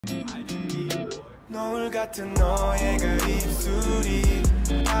노을 같은 너의 그 입술이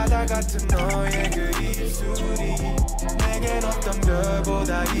바다 같은 너의 그 입술이 내겐 어떤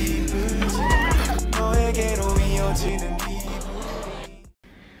별보다 이쁘지 너에게로 이어지는 기분.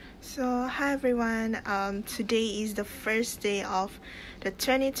 So hi everyone, today is the first day of the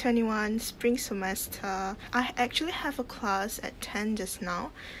 2021 spring semester. I actually have a class at 10 just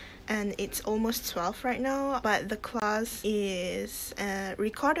now and it's almost 12 right now, but the class is a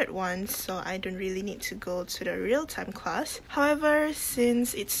recorded one, so I don't really need to go to the real-time class. However,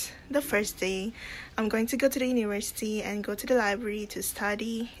 since it's the first day, I'm going to go to the university and go to the library to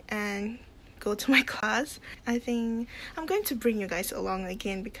study and go to my class. I think I'm going to bring you guys along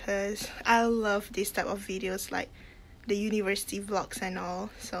again because I love this type of videos, like the university vlogs and all.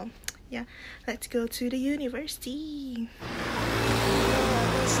 So yeah, let's go to the university.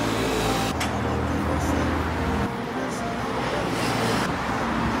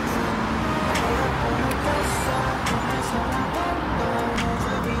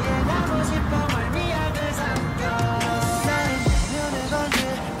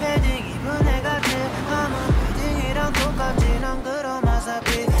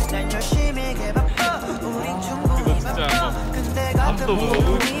 밥도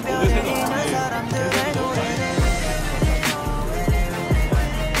먹고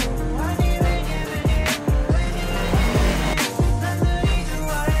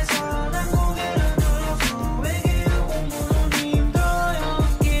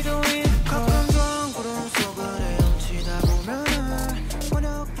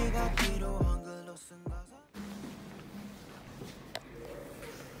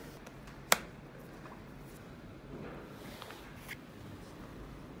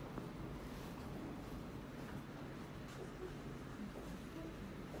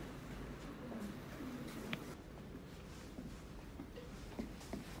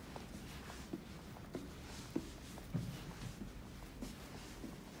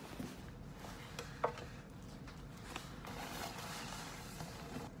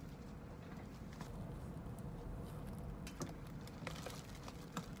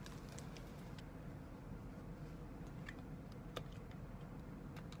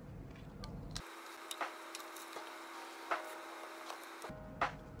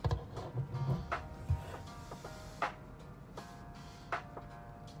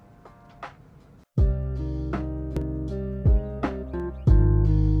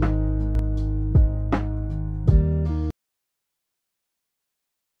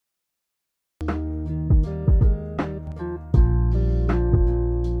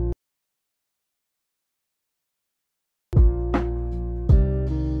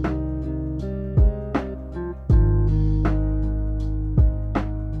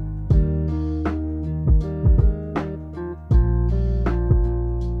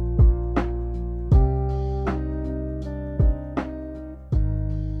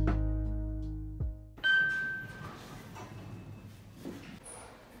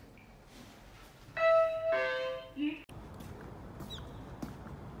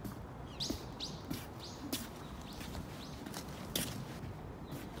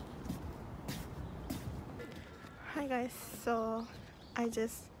Hi guys, so I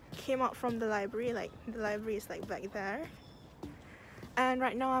just came out from the library, like the library is like back there, and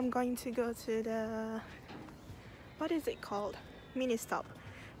right now I'm going to go to the, what is it called? Mini stop.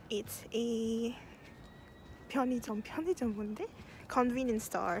 It's a 편의점 뭔데? Convenience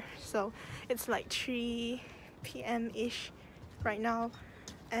store. So it's like 3 p.m. ish right now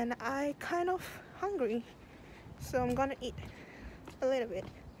and I kind of hungry, so I'm gonna eat a little bit.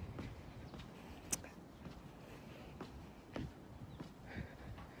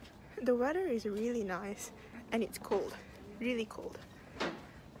 The weather is really nice and it's cold, really cold.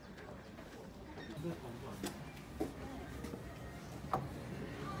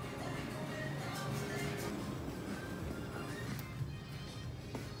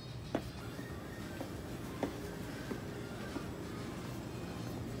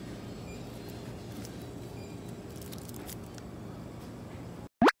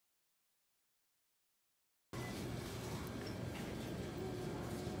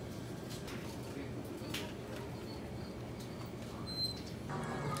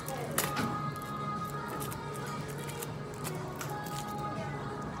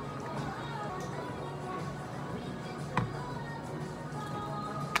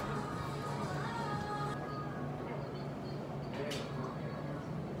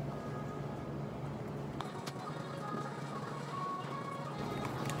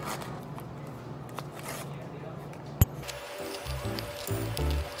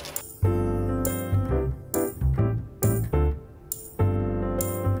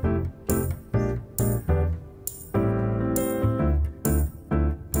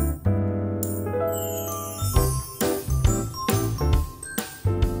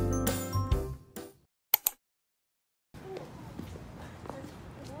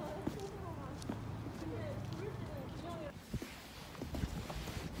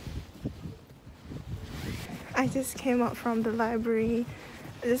 I just came out from the library.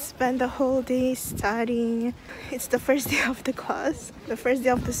 I just spent the whole day studying. It's the first day of the class, the first day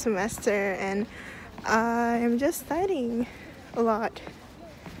of the semester, and I'm just studying a lot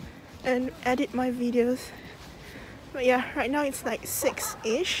and edit my videos. But yeah, right now it's like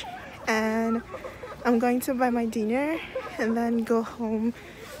 6-ish and I'm going to buy my dinner and then go home.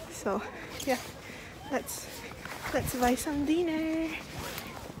 So yeah, let's buy some dinner.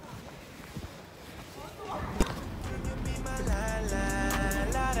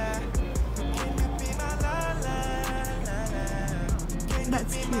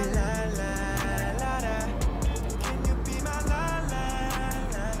 That's cute.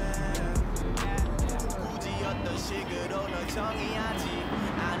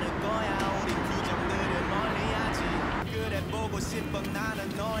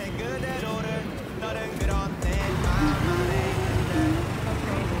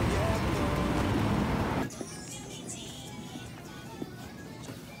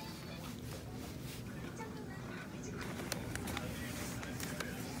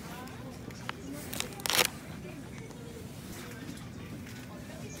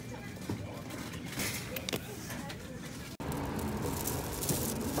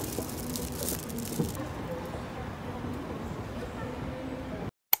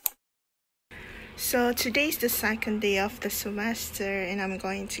 So today's the second day of the semester and I'm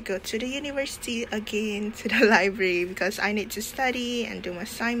going to go to the university again, to the library, because I need to study and do my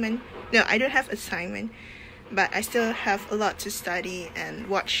assignment. No, I don't have assignment, but I still have a lot to study and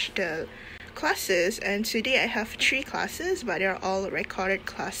watch the classes. And today I have 3 classes, but they're all recorded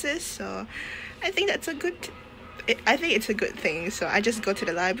classes, so I think it's a good thing. So I just go to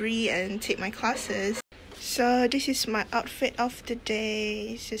the library and take my classes. So this is my outfit of the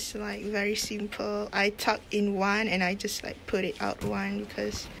day. It's just like very simple. I tuck in one and I just like put it out one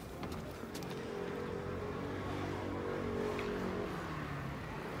because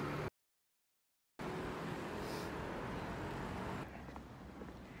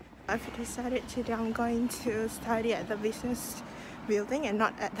I've decided today I'm going to study at the business building and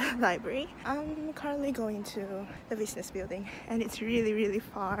not at the library. I'm currently going to the business building and it's really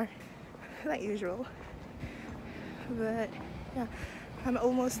far, like usual. But yeah, I'm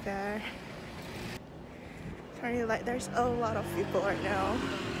almost there. Sorry, like there's a lot of people right now.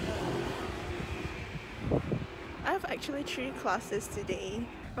 I have actually 3 classes today.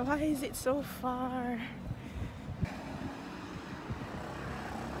 Why is it so far?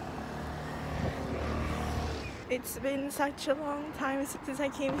 It's been such a long time since I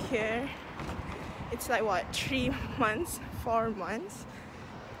came here. It's like what, 3 months, 4 months?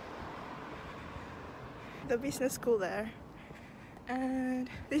 The business school there, and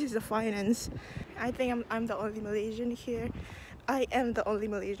this is the finance. I think I'm the only Malaysian here. I am the only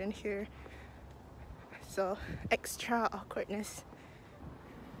Malaysian here, so extra awkwardness.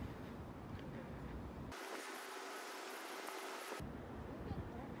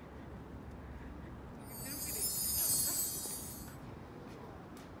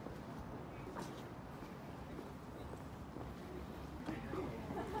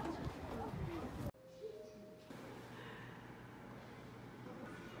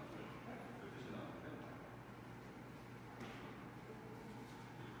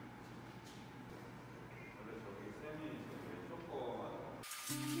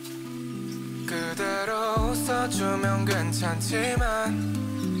 그대로 웃어주면 괜찮지만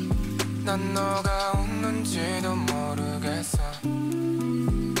난 너가 웃는지도 모르겠어.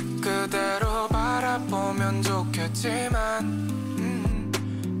 그대로 바라보면 좋겠지만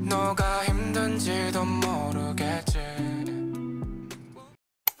너가 힘든지도 모르겠지.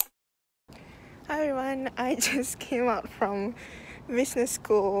 Hi everyone, I just came out from business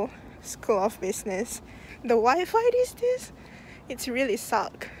school of business. The Wi-Fi these days, it's really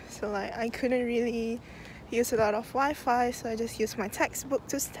suck. So like I couldn't really use a lot of Wi-Fi, so I just used my textbook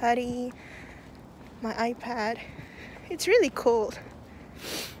to study, my iPad. It's really cold.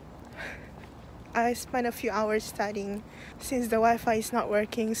 I spent a few hours studying since the Wi-Fi is not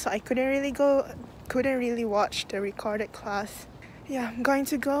working, so I couldn't really watch the recorded class. Yeah, I'm going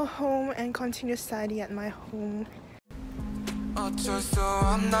to go home and continue study at my home. 어쩔 수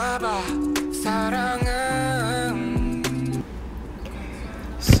없나 봐, 사랑은.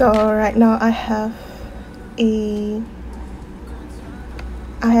 So right now I have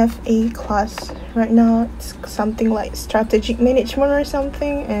a class right now. It's something like strategic management or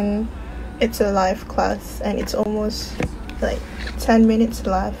something, and it's a live class and it's almost like 10 minutes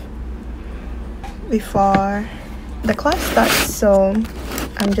left before the class starts, so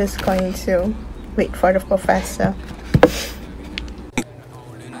I'm just going to wait for the professor.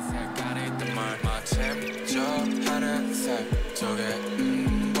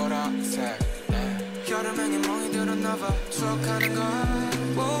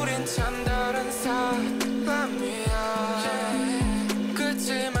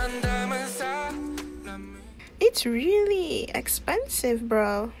 it's really expensive,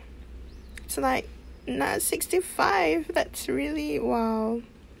 bro. It's like not 65. That's really wow.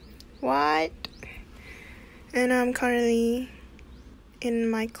 What? And I'm currently in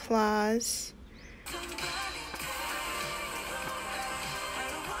my class.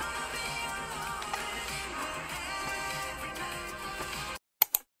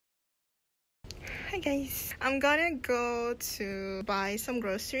 Hi guys, I'm gonna go to buy some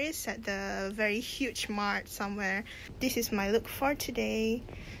groceries at the very huge mart somewhere. This is my look for today.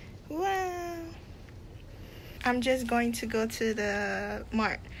 Wow, I'm just going to go to the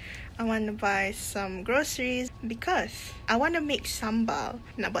mart. I want to buy some groceries because I want to make sambal.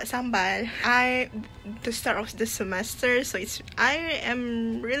 Nak buat sambal. The start of the semester, so I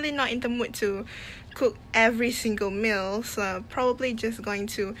am really not in the mood to cook every single meal, so I'm probably just going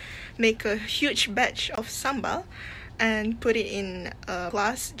to make a huge batch of sambal and put it in a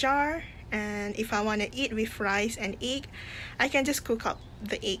glass jar. And if I want to eat with rice and egg, I can just cook up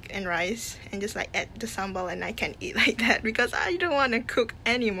the egg and rice and just like add the sambal and I can eat like that, because I don't want to cook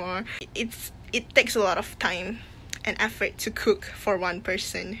anymore. It takes a lot of time and effort to cook for one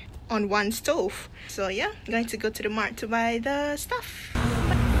person on one stove. So yeah, I'm going to go to the mart to buy the stuff.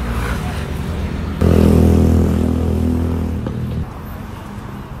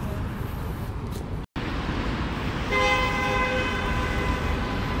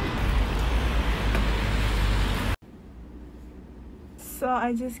 So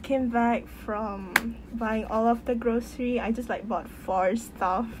I just came back from buying all of the grocery. I just like bought 4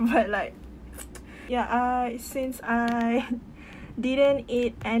 stuff, but like yeah, since I didn't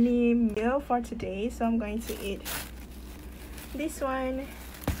eat any meal for today, so I'm going to eat this one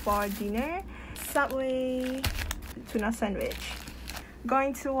for dinner. Subway tuna sandwich.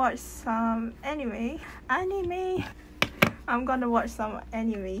 Going to watch some anime. I'm gonna watch some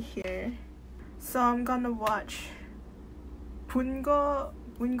anime here. So I'm gonna watch Bungo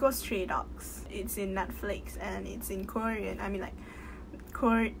Stray Dogs. It's in Netflix and it's in Korean. I mean like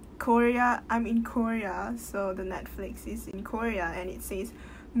Korea. I'm in Korea, so the Netflix is in Korea and it says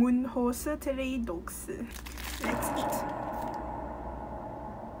Monghoon Stray Dogs. Let's eat.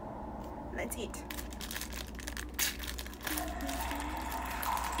 Let's eat.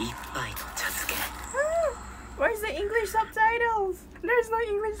 Where's the English subtitles? There's no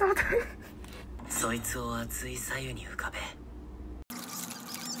English subtitles. そいつを熱い左右に浮かべ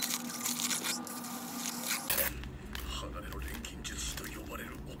離れの錬金術師と呼ばれる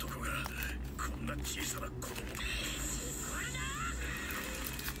男がこんな小さな子供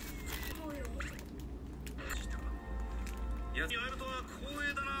やつに会えるとは光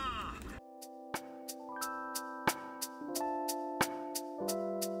栄だな。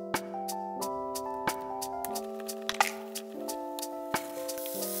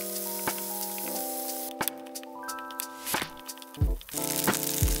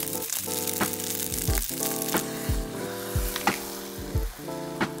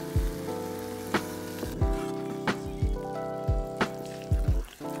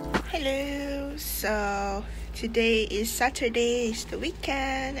Hello, so today is Saturday, it's the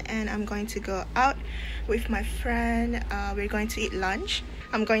weekend, and I'm going to go out with my friend. We're going to eat lunch.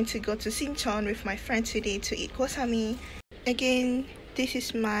 I'm going to go to Sinchon with my friend today to eat gosami. Again, this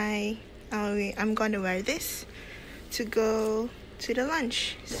is my I'm going to wear this to go to the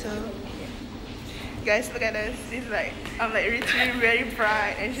lunch. So guys, look at us. It's like I'm like literally very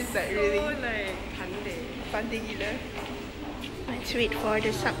bright and she's like really like pandai gila. Let's wait for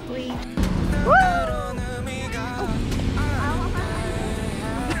the subway. Woo!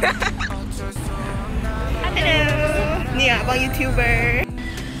 Hello! Ni abang YouTuber.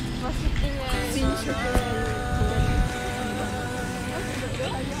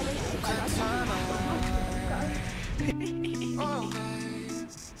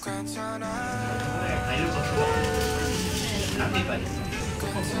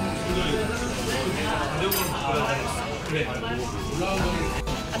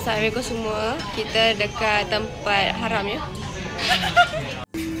 Assalamualaikum semua. Kita dekat tempat haram ya.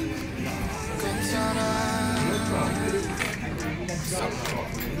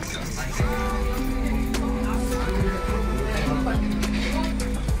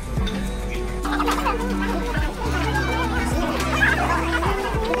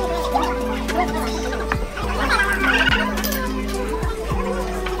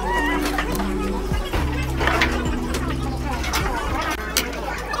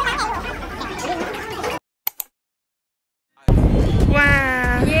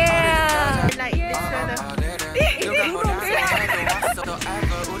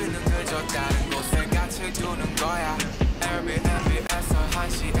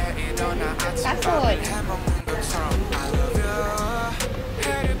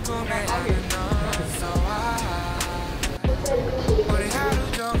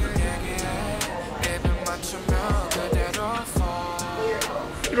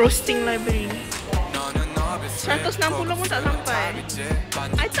 roasting library. 160 pun tak sampai.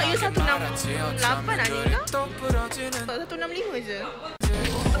 I thought you 168 ani kah? 165 je.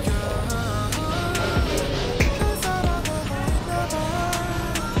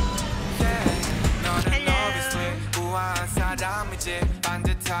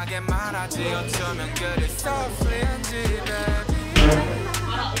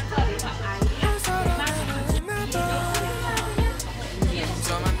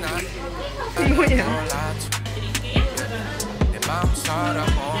 뭐야?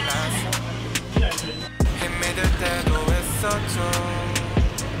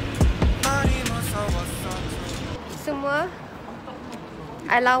 Semua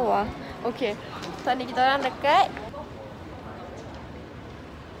I lawa. Okay, tadi kita orang dekat.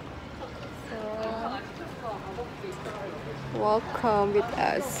 So, welcome with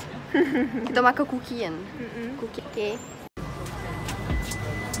us. Kita makan cookie kan? Cookie, okay.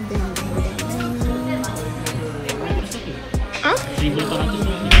 Huh?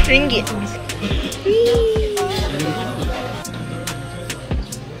 Ringgit.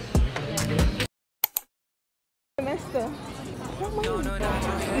 Semester.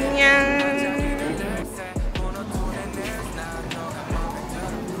 Hanyang.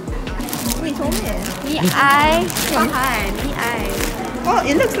 Wait, Ni I, Farhan. Ni I. Oh,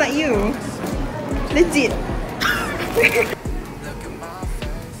 it looks like you. Legit.